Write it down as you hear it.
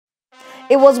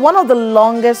It was one of the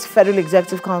longest Federal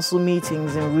Executive Council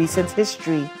meetings in recent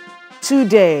history. 2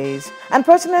 days, and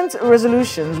pertinent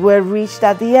resolutions were reached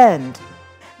at the end.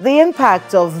 The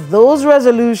impact of those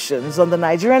resolutions on the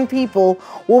Nigerian people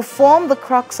will form the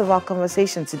crux of our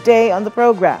conversation today on the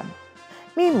program.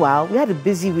 Meanwhile, we had a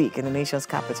busy week in the nation's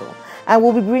capital, and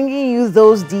we'll be bringing you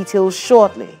those details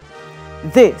shortly.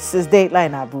 This is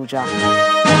Dateline Abuja.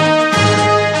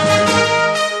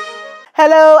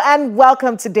 Hello and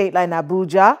welcome to Dateline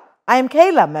Abuja. I'm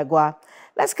Kayla Megwa.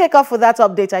 Let's kick off with that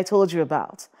update I told you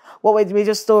about. What were the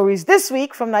major stories this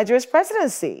week from Nigeria's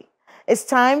presidency? It's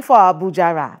time for our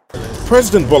Abuja wrap.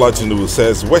 President Bola Tinubu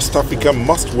says West Africa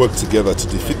must work together to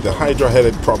defeat the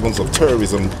hydra-headed problems of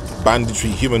terrorism, banditry,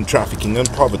 human trafficking and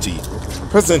poverty.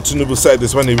 President Tinubu said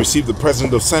this when he received the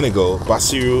President of Senegal,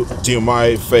 Bassirou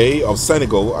Diomaye Faye of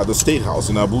Senegal, at the State House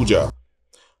in Abuja.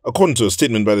 According to a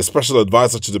statement by the Special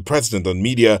Advisor to the President on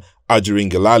Media, Ajirin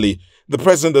Gelali, the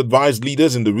President advised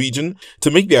leaders in the region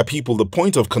to make their people the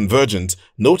point of convergence,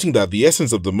 noting that the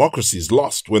essence of democracy is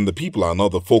lost when the people are not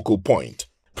the focal point.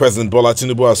 President Bola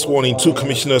Tinubu has sworn in 2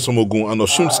 commissioners from Ogun and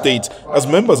Osun State as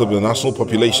members of the National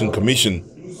Population Commission.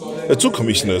 The 2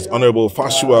 commissioners, Honorable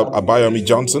Fashua Abayomi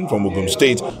Johnson from Ogun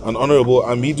State and Honorable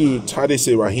Amidu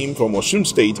Tadese Rahim from Osun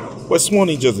State, were sworn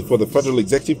in just before the Federal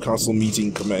Executive Council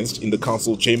meeting commenced in the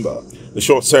council chamber. The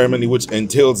short ceremony, which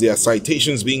entails their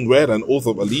citations being read and oath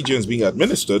of allegiance being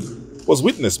administered, was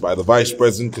witnessed by the Vice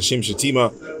President Kashim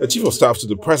Shettima, the Chief of Staff to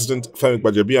the President Femi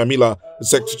Gbajabiamila, the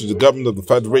Secretary to the Government of the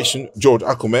Federation George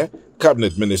Akume,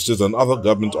 Cabinet Ministers and other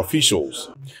government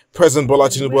officials. President Bola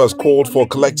Tinubu has called for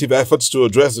collective efforts to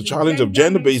address the challenge of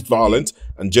gender-based violence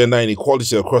and gender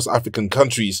inequality across African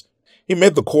countries. He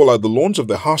made the call at the launch of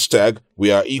the hashtag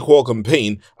 #WeAreEqual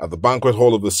campaign at the banquet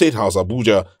hall of the State House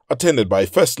Abuja, attended by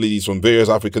first ladies from various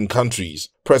African countries.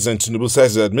 President Tinubu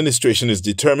says his administration is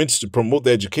determined to promote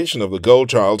the education of the girl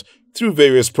child through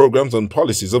various programs and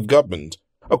policies of government.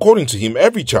 According to him,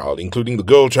 every child, including the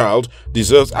girl child,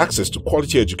 deserves access to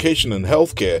quality education and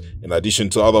healthcare in addition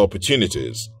to other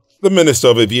opportunities. The Minister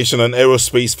of Aviation and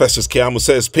Aerospace, Festus Keyamo,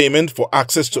 says payment for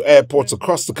access to airports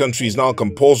across the country is now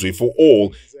compulsory for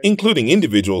all, including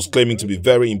individuals claiming to be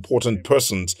very important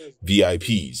persons,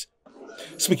 VIPs.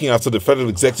 Speaking after the Federal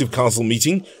Executive Council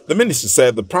meeting, the minister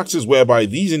said the practice whereby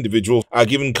these individuals are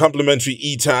given complimentary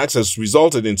e-tags has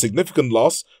resulted in significant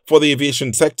loss for the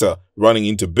aviation sector, running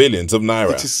into billions of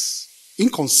naira. It is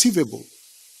inconceivable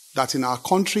that in our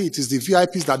country it is the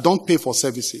VIPs that don't pay for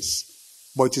services,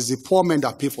 but it is the poor men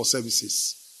that pay for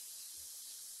services.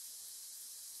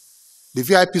 The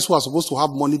VIPs who are supposed to have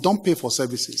money don't pay for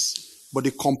services, but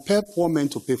they compel poor men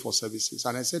to pay for services.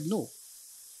 And I said, no.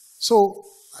 So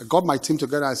I got my team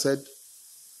together. I said,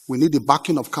 we need the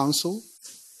backing of council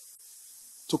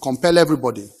to compel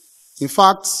everybody. In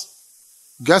fact,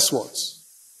 guess what?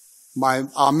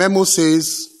 Our memo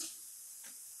says,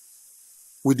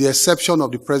 with the exception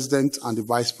of the president and the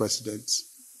vice president,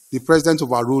 the president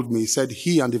overruled me. He said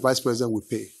he and the vice president will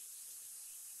pay.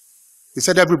 He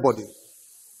said everybody.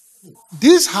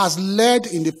 This has led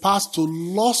in the past to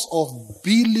loss of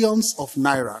billions of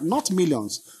naira, not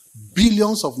millions,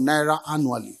 billions of naira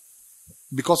annually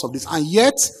because of this. And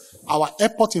yet, our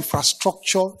airport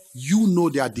infrastructure,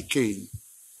 they are decaying.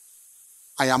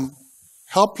 I am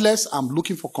helpless. I'm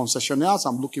looking for concessionaires.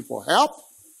 I'm looking for help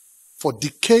for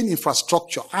decaying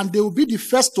infrastructure. And they will be the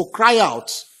first to cry out,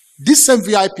 these same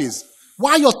VIPs,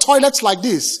 why are your toilets like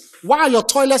this? Why are your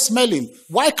toilets smelling?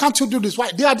 Why can't you do this?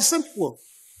 Why? They are the same people.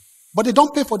 But they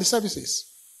don't pay for the services.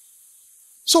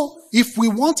 So, if we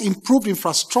want improved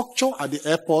infrastructure at the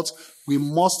airport, we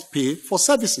must pay for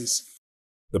services.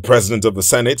 The President of the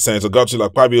Senate, Senator Godswill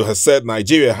Akpabio, has said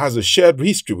Nigeria has a shared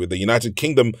history with the United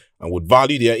Kingdom and would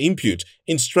value their input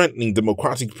in strengthening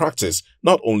democratic practice,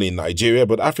 not only in Nigeria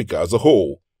but Africa as a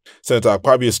whole. Senator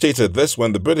Akpabio stated this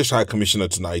when the British High Commissioner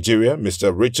to Nigeria,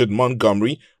 Mr. Richard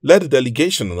Montgomery, led a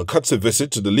delegation on a courtesy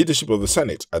visit to the leadership of the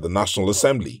Senate at the National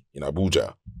Assembly in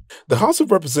Abuja. The House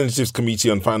of Representatives Committee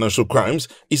on Financial Crimes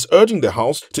is urging the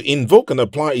House to invoke and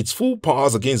apply its full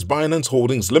powers against Binance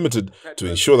Holdings Limited to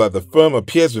ensure that the firm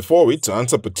appears before it to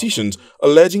answer petitions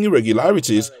alleging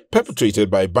irregularities perpetrated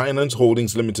by Binance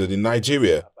Holdings Limited in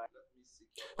Nigeria.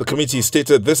 The committee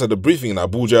stated this at a briefing in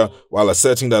Abuja while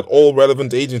asserting that all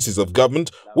relevant agencies of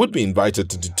government would be invited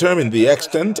to determine the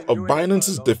extent of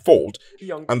Binance's default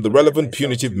and the relevant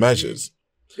punitive measures.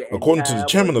 According to the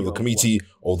chairman of the committee,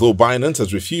 although Binance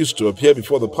has refused to appear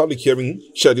before the public hearing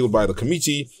scheduled by the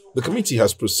committee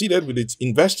has proceeded with its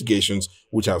investigations,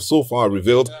 which have so far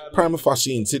revealed prima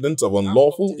facie incidents of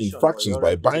unlawful infractions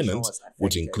by Binance,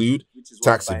 which include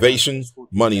tax evasion,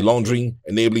 money laundering,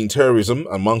 enabling terrorism,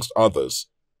 amongst others.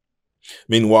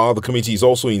 Meanwhile, the committee is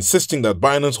also insisting that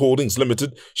Binance Holdings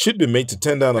Limited should be made to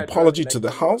tender an apology to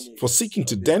the House for seeking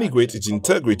to denigrate its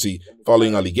integrity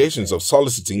following allegations of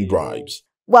soliciting bribes.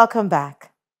 Welcome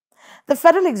back. The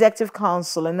Federal Executive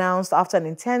Council announced after an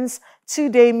intense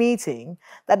two-day meeting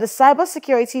that the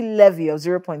cybersecurity levy of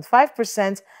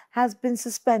 0.5% has been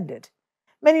suspended.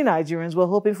 Many Nigerians were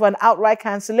hoping for an outright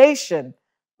cancellation,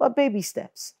 but baby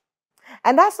steps.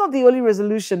 And that's not the only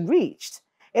resolution reached.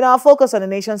 In our focus on the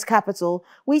nation's capital,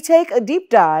 we take a deep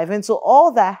dive into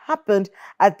all that happened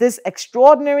at this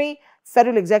extraordinary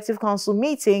Federal Executive Council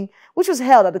meeting, which was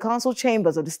held at the council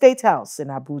chambers of the State House in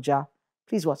Abuja.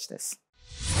 Please watch this.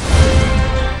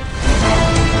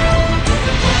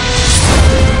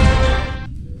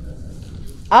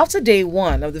 After day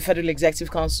one of the Federal Executive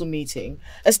Council meeting,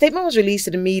 a statement was released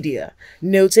to the media,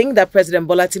 noting that President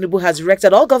Bola Tinubu has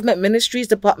directed all government ministries,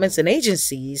 departments, and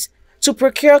agencies to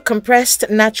procure compressed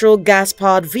natural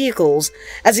gas-powered vehicles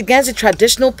as against the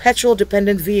traditional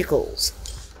petrol-dependent vehicles.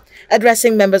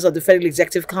 Addressing members of the Federal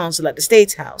Executive Council at the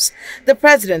State House, the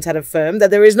President had affirmed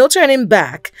that there is no turning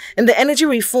back in the energy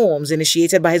reforms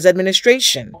initiated by his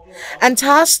administration and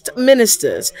tasked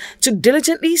ministers to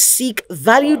diligently seek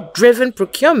value-driven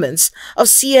procurements of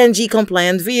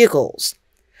CNG-compliant vehicles.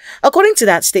 According to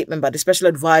that statement by the Special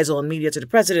Advisor on Media to the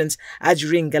President,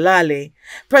 Ajuri Ngelale,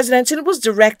 President Tinubu's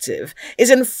directive is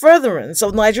in furtherance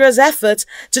of Nigeria's effort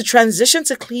to transition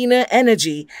to cleaner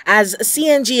energy as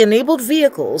CNG-enabled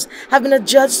vehicles have been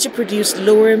adjudged to produce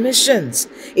lower emissions,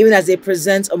 even as they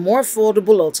present a more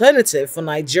affordable alternative for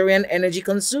Nigerian energy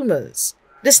consumers.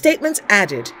 The statement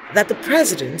added that the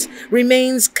President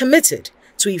remains committed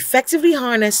to effectively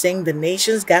harnessing the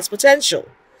nation's gas potential,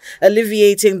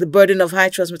 alleviating the burden of high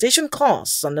transportation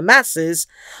costs on the masses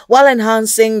while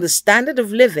enhancing the standard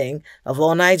of living of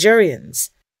all Nigerians.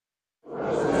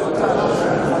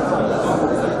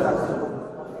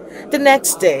 The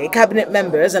next day, cabinet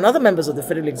members and other members of the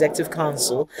Federal Executive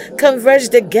Council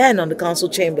converged again on the council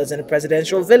chambers in the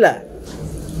presidential villa.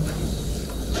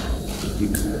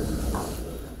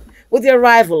 With the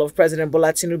arrival of President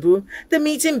Bola Tinubu, the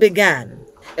meeting began.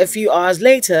 A few hours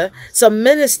later, some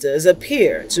ministers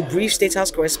appear to brief State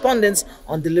House correspondents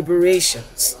on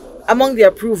deliberations. Among the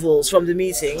approvals from the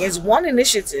meeting is one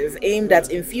initiative aimed at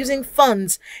infusing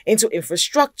funds into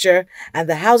infrastructure and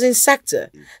the housing sector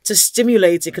to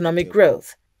stimulate economic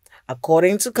growth.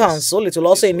 According to Council, it will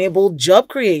also enable job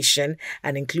creation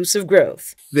and inclusive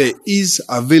growth. There is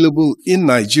available in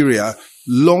Nigeria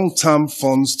long-term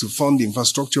funds to fund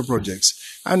infrastructure projects,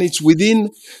 and it's within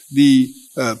the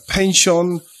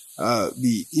pension,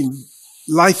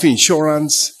 life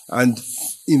insurance, and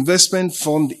investment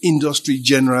fund industry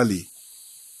generally.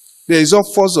 There is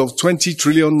upwards of 20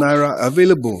 trillion naira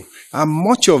available, and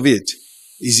much of it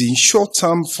is in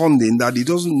short-term funding that it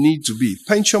doesn't need to be.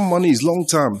 Pension money is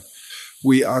long-term.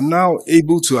 We are now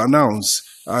able to announce,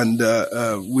 and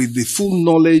with the full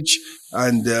knowledge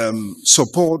and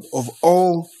support of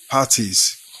all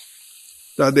parties,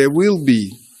 that there will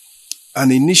be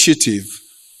an initiative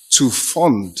to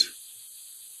fund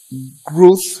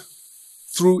growth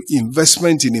through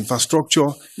investment in infrastructure,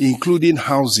 including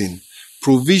housing,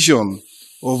 provision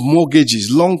of mortgages,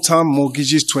 long-term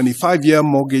mortgages, 25-year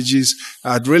mortgages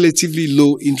at relatively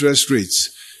low interest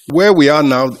rates. Where we are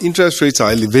now, interest rates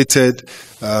are elevated.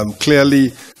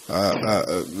 Clearly,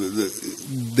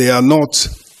 they are not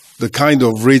the kind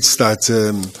of rates that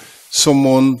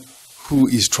someone who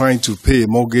is trying to pay a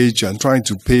mortgage and trying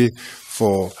to pay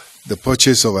for the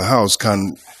purchase of a house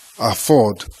can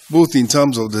afford, both in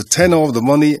terms of the tenor of the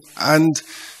money and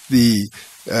the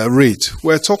rate.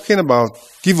 We're talking about,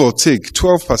 give or take,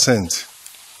 12%.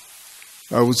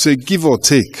 I would say give or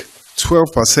take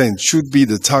 12% should be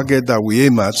the target that we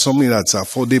aim at, something that's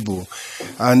affordable.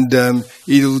 And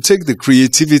it will take the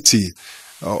creativity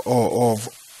of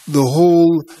the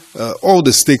whole, all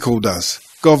the stakeholders,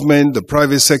 government, the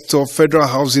private sector, Federal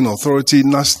Housing Authority,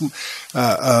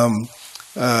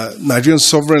 Nigerian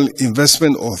Sovereign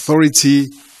Investment Authority,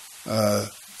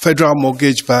 Federal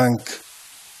Mortgage Bank,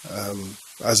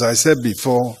 as I said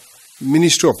before,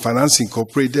 Ministry of Finance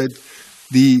Incorporated,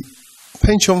 the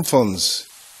pension funds,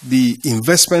 the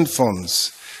investment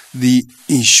funds, the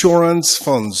insurance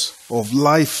funds of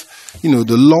life,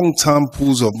 the long-term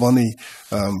pools of money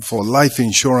for life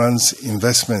insurance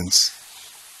investments.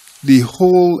 The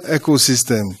whole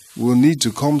ecosystem will need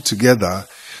to come together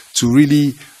to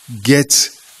really get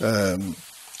the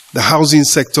housing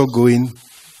sector going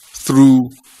through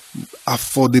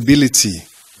affordability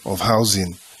of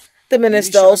housing. The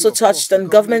minister also touched on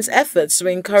government's efforts to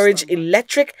encourage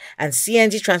electric and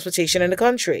CNG transportation in the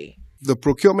country. The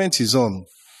procurement is on.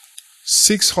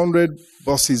 600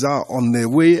 buses are on their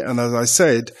way, and as I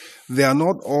said, they are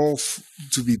not all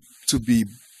to be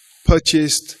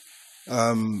purchased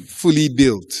fully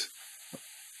built.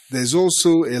 There's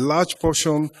also a large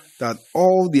portion that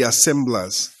all the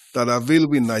assemblers that are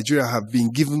available in Nigeria have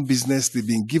been given business, they've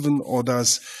been given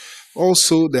orders.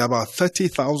 Also, there are about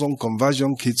 30,000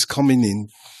 conversion kits coming in.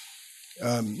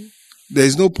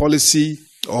 There's no policy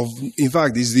of, in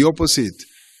fact, it's the opposite.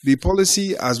 The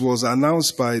policy, as was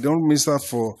announced by the Honourable Minister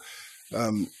for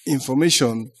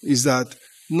Information, is that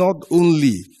not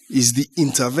only is the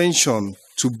intervention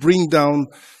to bring down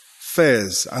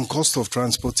fares and cost of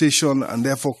transportation and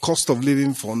therefore cost of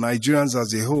living for Nigerians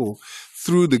as a whole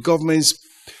through the government's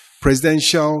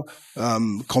presidential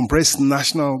compressed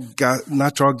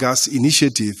natural gas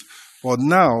initiative, but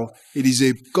now it is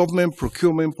a government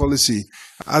procurement policy.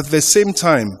 At the same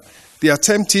time, the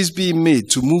attempt is being made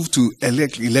to move to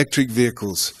electric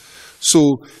vehicles.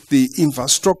 So the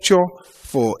infrastructure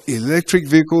for electric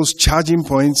vehicles, charging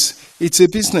points, it's a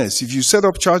business. If you set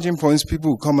up charging points,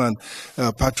 people will come and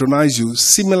patronize you.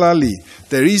 Similarly,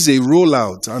 there is a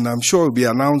rollout, and I'm sure it will be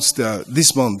announced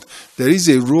this month, there is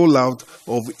a rollout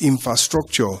of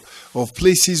infrastructure of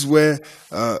places where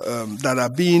that are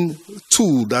being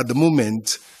tooled at the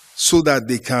moment so that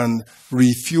they can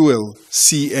refuel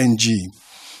CNG.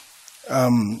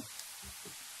 And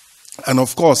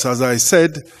of course, as I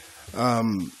said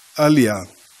earlier,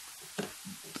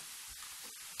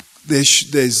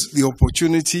 there's the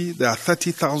opportunity. There are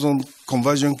 30,000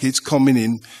 conversion kits coming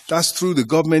in. That's through the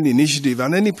government initiative.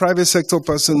 And any private sector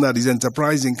person that is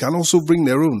enterprising can also bring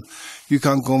their own. You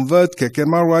can convert Keke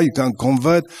Marwa, you can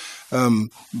convert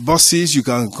buses, you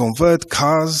can convert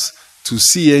cars to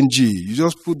CNG. You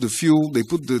just put the fuel, they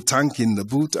put the tank in the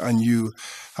boot, and you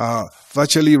are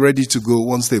virtually ready to go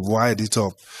once they've wired it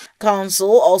up. Council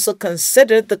also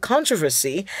considered the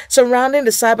controversy surrounding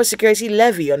the cybersecurity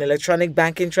levy on electronic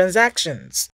banking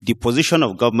transactions. The position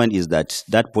of government is that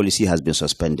that policy has been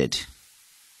suspended.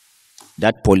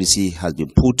 That policy has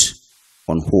been put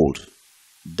on hold.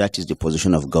 That is the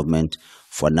position of government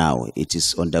for now. It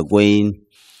is undergoing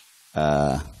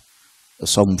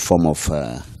some form of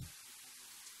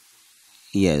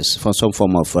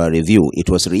review. It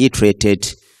was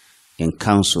reiterated in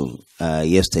council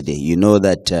yesterday. You know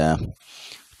that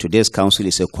today's council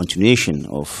is a continuation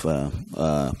of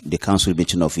the council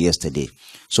meeting of yesterday.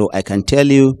 So I can tell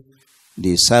you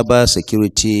the cyber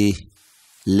security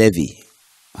levy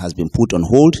has been put on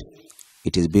hold.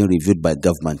 It is being reviewed by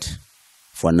government.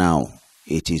 For now,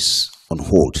 it is on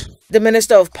hold. The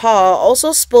Minister of Power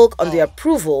also spoke on the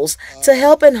approvals to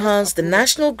help enhance the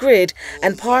national grid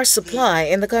and power supply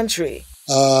in the country.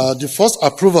 The first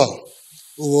approval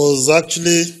was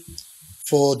actually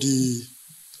for the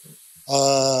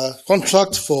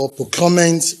contract for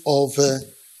procurement of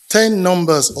 10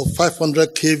 numbers of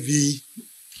 500 kV,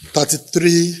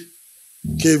 33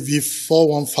 kV,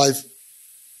 415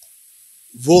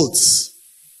 volts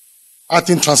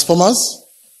acting transformers,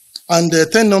 and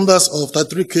 10 numbers of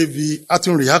 33 kV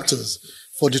acting reactors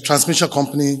for the transmission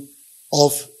company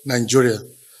of Nigeria.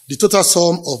 The total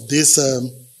sum of this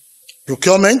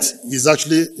procurement is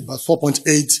actually about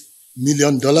 $4.8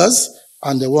 million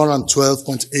and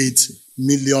 112.8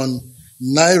 million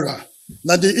naira.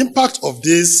 Now, the impact of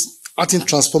these acting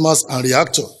transformers and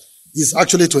reactor is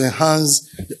actually to enhance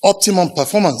the optimum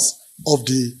performance of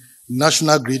the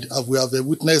national grid, as we have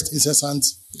witnessed incessant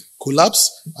collapse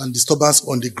and disturbance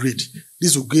on the grid.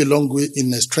 This will go a long way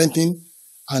in strengthening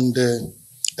and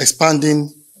expanding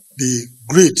the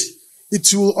grid.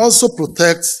 It will also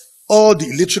protect all the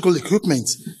electrical equipment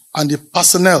and the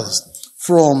personnel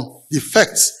from the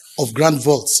effects of ground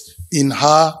faults in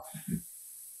our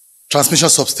transmission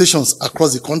substations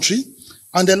across the country.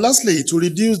 And then lastly, it will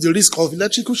reduce the risk of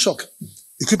electrical shock,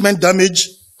 equipment damage,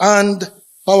 and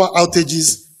power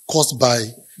outages caused by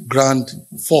ground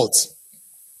faults.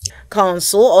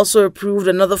 Council also approved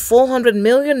another 400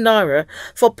 million naira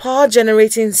for power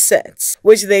generating sets,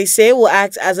 which they say will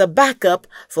act as a backup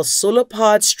for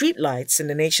solar-powered streetlights in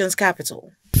the nation's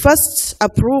capital. First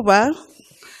approval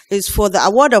is for the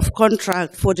award of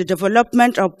contract for the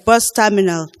development of bus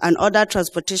terminal and other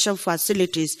transportation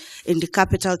facilities in the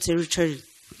capital territory.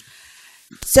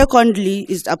 Secondly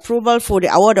is approval for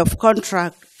the award of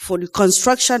contract for the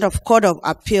construction of Court of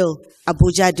Appeal,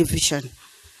 Abuja Division.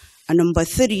 And number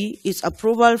 3 is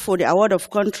approval for the award of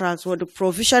contracts for the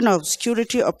provision of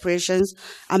security operations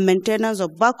and maintenance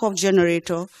of backup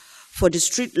generator for the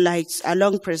street lights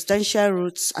along Presidential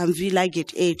routes and Villa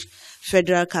Gate 8,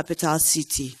 Federal Capital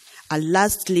City. And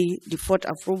lastly, the fourth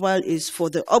approval is for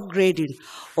the upgrading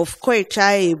of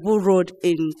Koichai-Ebu Road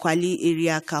in Kwali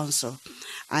Area Council.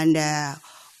 And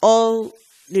all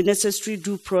the necessary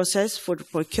due process for the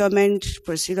procurement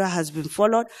procedure has been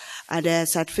followed, and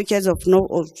certificates of no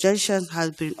objection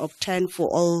has been obtained for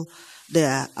all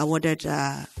the awarded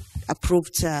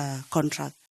approved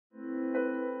contract.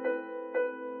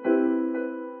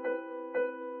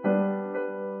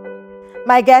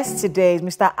 My guest today is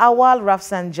Mr. Awal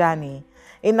Rafsanjani,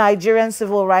 a Nigerian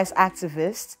civil rights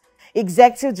activist,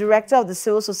 Executive Director of the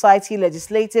Civil Society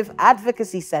Legislative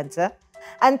Advocacy Center,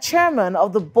 and Chairman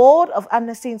of the Board of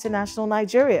Amnesty International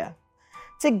Nigeria.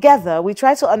 Together, we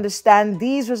try to understand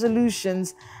these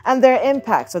resolutions and their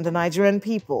impact on the Nigerian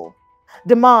people,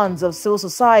 demands of civil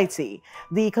society,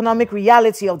 the economic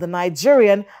reality of the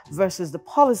Nigerian versus the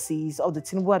policies of the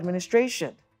Tinubu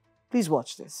administration. Please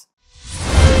watch this.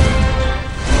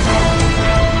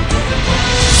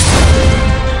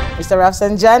 Mr.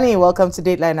 Rafsanjani, welcome to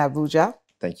Dateline Abuja.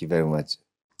 Thank you very much.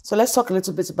 So let's talk a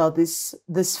little bit about this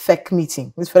FEC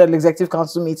meeting, this Federal Executive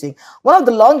Council meeting. One of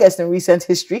the longest in recent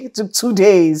history. It took 2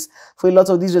 days for a lot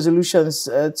of these resolutions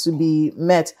to be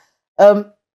met.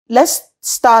 Let's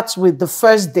start with the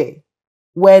first day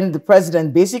when the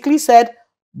president basically said,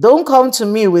 don't come to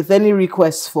me with any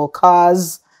requests for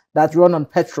cars that run on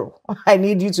petrol. I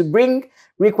need you to bring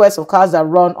requests of cars that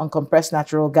run on compressed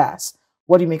natural gas.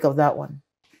 What do you make of that one?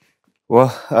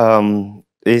 Well,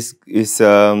 it's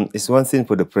one thing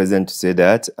for the president to say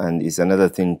that, and it's another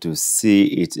thing to see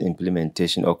its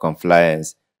implementation or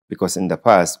compliance, because in the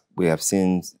past we have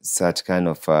seen such kind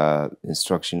of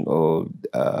instruction or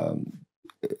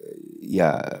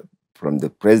from the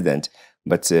president,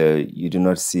 but you do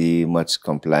not see much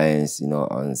compliance,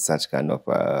 on such kind of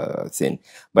thing.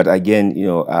 But again,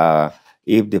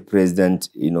 if the president,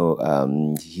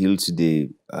 heals the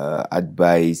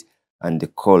advice and the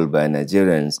call by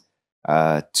Nigerians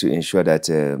to ensure that,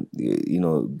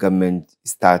 government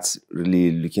starts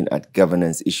really looking at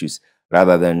governance issues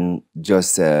rather than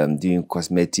just doing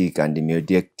cosmetic and the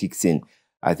mediatic thing,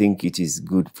 I think it is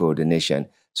good for the nation.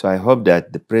 So I hope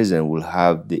that the president will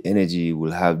have the energy,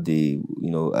 will have the,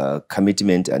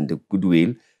 commitment and the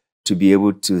goodwill to be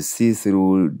able to see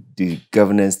through the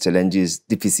governance challenges,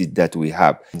 deficit that we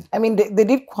have. I mean, they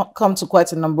did come to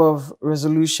quite a number of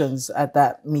resolutions at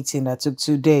that meeting that took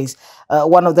 2 days.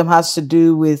 One of them has to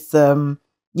do with,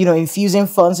 infusing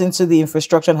funds into the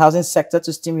infrastructure and housing sector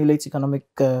to stimulate economic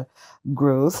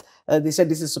growth. They said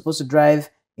this is supposed to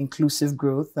drive inclusive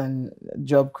growth and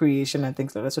job creation and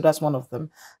things like that. So that's one of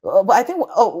them. But I think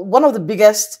one of the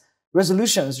biggest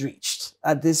resolutions reached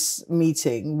at this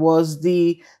meeting was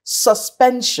the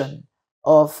suspension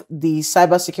of the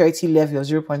cybersecurity levy of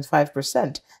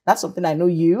 0.5%. That's something I know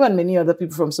you and many other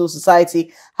people from civil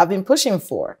society have been pushing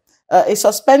for. A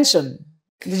suspension.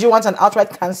 Did you want an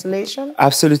outright cancellation?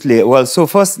 Absolutely. Well, so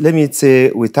first, let me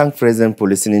say we thank President for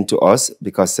listening to us,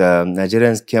 because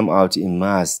Nigerians came out in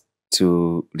mass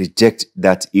to reject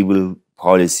that evil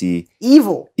policy.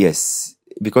 Evil? Yes.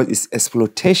 Because it's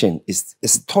exploitation, it's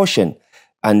extortion,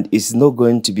 and it's not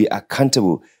going to be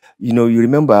accountable. You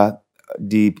remember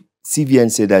the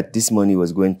CBN said that this money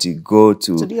was going to go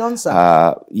to the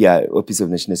ONSA. Office of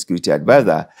National Security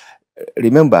Advisor.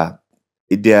 Remember,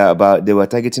 they were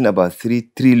targeting about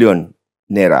 3 trillion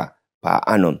naira per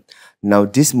annum. Now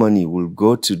this money will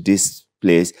go to this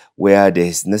place where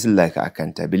there's nothing like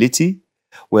accountability,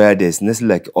 where there's nothing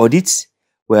like audits,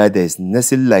 where there's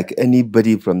nothing like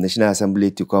anybody from National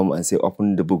Assembly to come and say,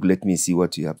 open the book, let me see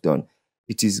what you have done.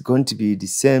 It is going to be the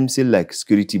same thing like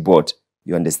security board,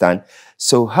 you understand?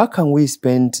 So how can we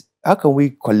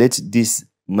collect this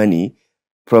money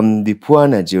from the poor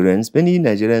Nigerians? Many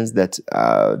Nigerians that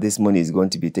this money is going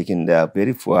to be taken, they are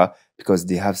very poor because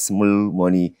they have small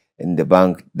money in the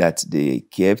bank that they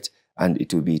kept and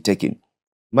it will be taken.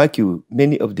 Mark you,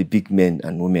 many of the big men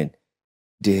and women,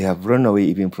 they have run away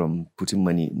even from putting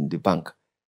money in the bank.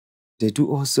 They do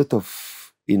all sort of,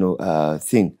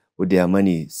 thing with their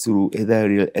money through either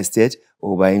real estate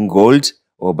or buying gold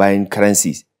or buying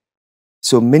currencies.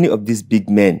 So many of these big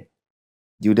men,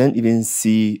 you don't even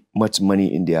see much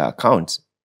money in their account.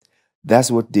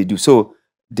 That's what they do. So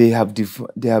they have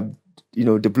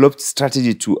developed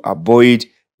strategy to avoid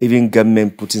even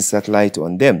government putting satellite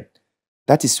on them.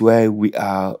 That is why we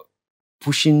are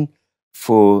pushing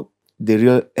for the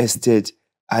real estate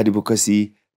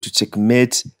advocacy to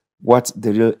checkmate what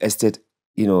the real estate,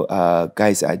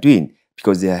 guys are doing,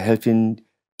 because they are helping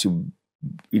to,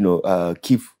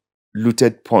 keep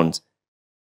looted funds,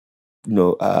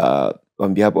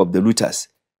 on behalf of the looters.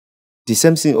 The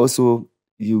same thing also,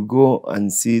 you go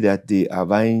and see that they are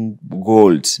buying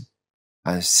gold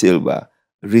and silver,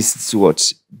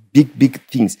 wristwatch, big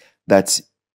things that,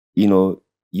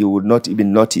 you would not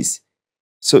even notice.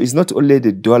 So it's not only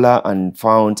the dollar and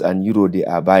pound and euro they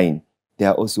are buying, they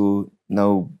are also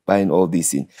now buying all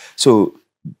these things. So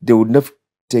they would not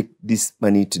take this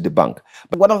money to the bank.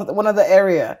 But one of the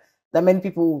area that many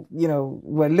people,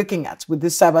 were looking at with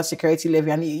this cybersecurity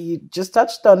levy, and you just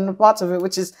touched on part of it,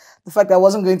 which is the fact that it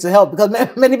wasn't going to help, because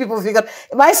many people figured,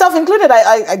 myself included,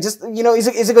 I just,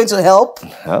 is it going to help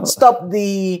stop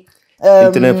the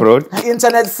internet fraud?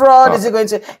 Internet fraud. Is it going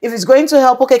to? If it's going to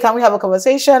help, okay, can we have a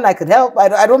conversation? I could help.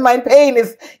 I don't mind paying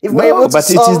if we're able to. But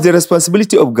it is the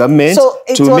responsibility of government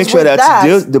to make sure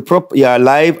that your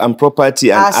life and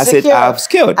property and assets are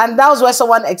secured. And that was where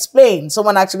someone explained.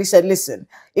 Someone actually said, "Listen,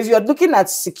 if you're looking at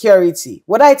security,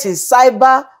 whether it is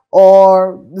cyber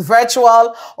or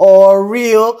virtual or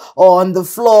real or on the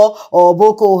floor or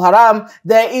Boko Haram,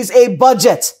 there is a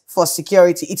budget for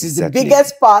security. It is the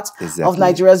biggest part of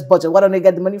Nigeria's budget. Why don't they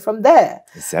get the money from there?"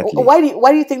 Exactly. Why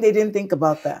do you think they didn't think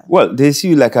about that? Well, they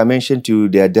see, like I mentioned to you,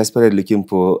 they are desperately looking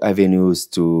for avenues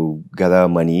to gather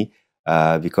money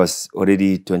because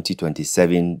already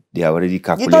 2027, they are already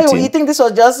calculating. You think this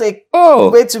was just a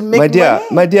way to make money?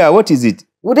 My dear, what is it?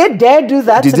 Would they dare do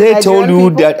that? Did they tell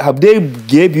you that? Have they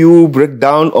gave you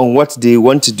breakdown on what they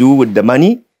want to do with the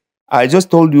money? I just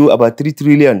told you about 3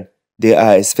 trillion. They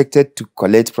are expected to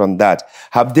collect from that.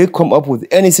 Have they come up with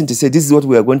anything to say this is what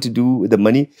we are going to do with the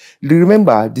money?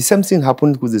 Remember, the same thing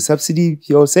happened with the subsidy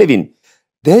pure saving.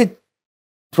 They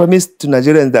promised to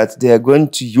Nigerians that they are going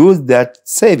to use that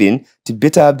saving to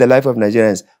better up the life of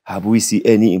Nigerians. Have we seen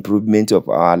any improvement of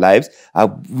our lives?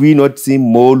 Have we not seen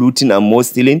more looting and more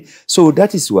stealing? So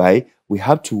that is why we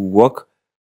have to work,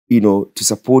 to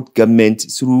support government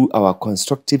through our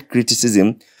constructive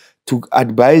criticism, to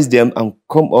advise them and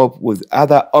come up with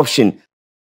other options.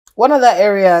 One other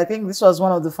area, I think this was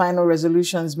one of the final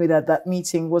resolutions made at that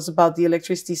meeting, was about the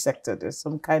electricity sector. There's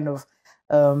some kind of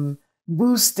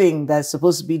boosting that's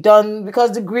supposed to be done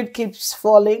because the grid keeps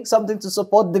falling, something to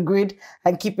support the grid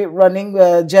and keep it running,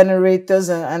 generators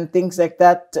and things like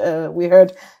that. We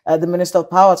heard the Minister of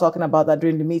Power talking about that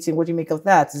during the meeting. What do you make of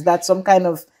that? Is that some kind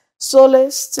of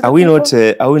solace? Are we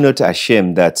not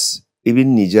ashamed that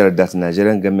even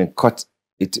Nigerian government cut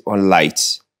it on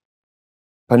light,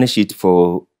 punish it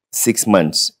for 6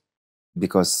 months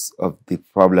because of the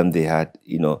problem they had?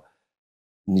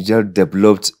 Niger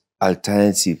developed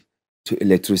alternative to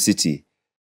electricity.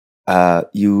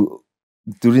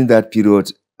 During that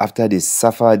period, after they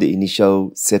suffered the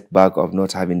initial setback of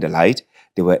not having the light,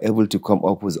 they were able to come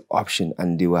up with option,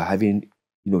 and they were having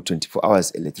 24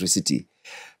 hours electricity.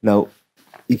 Now,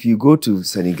 if you go to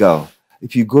Senegal,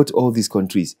 if you go to all these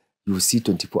countries, you will see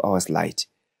 24 hours light.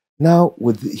 Now,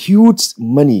 with huge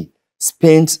money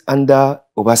spent under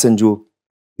Obasanjo,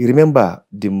 you remember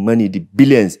the money, the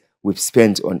billions we've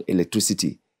spent on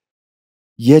electricity.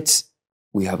 Yet,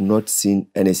 we have not seen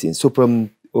anything. So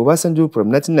from Obasanjo, from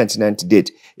 1999 to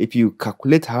date, if you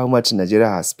calculate how much Nigeria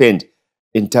has spent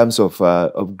in terms of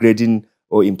upgrading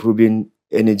or improving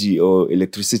energy or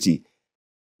electricity,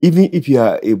 even if you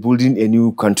are building a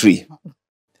new country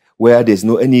where there's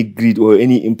no any grid or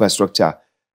any infrastructure,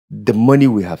 the money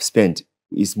we have spent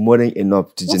is more than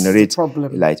enough to generate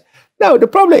light. Now, the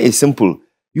problem is simple.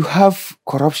 You have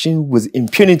corruption with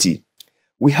impunity.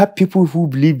 We have people who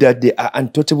believe that they are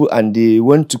untouchable and they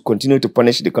want to continue to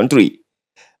punish the country.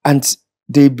 And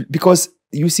because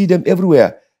you see them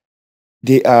everywhere.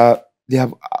 They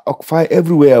have occupied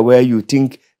everywhere where you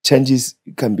think changes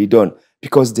can be done,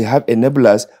 because they have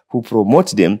enablers who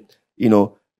promote them.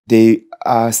 They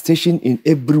are stationed in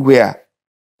everywhere.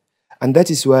 And that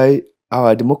is why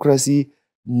our democracy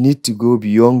needs to go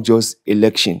beyond just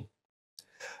election.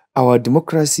 Our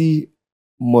democracy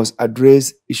must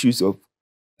address issues of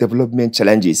development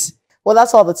challenges. Well,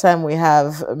 that's all the time we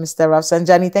have, Mr.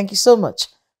 Rafsanjani. Thank you so much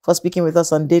for speaking with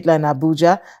us on Dateline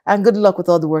Abuja, and good luck with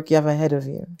all the work you have ahead of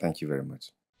you. Thank you very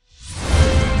much.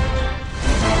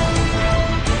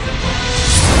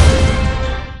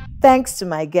 Thanks to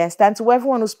my guest and to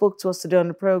everyone who spoke to us today on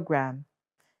the program.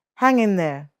 Hang in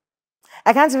there.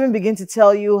 I can't even begin to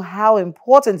tell you how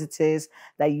important it is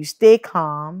that you stay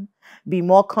calm, be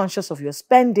more conscious of your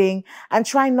spending, and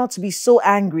try not to be so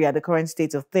angry at the current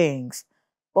state of things.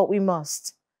 But we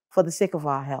must, for the sake of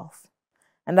our health.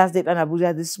 And that's Dateline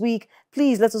Abuja this week.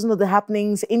 Please let us know the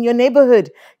happenings in your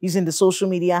neighborhood using the social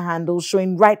media handles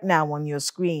showing right now on your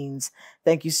screens.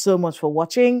 Thank you so much for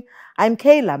watching. I'm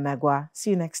Kayla Magwa.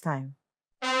 See you next time.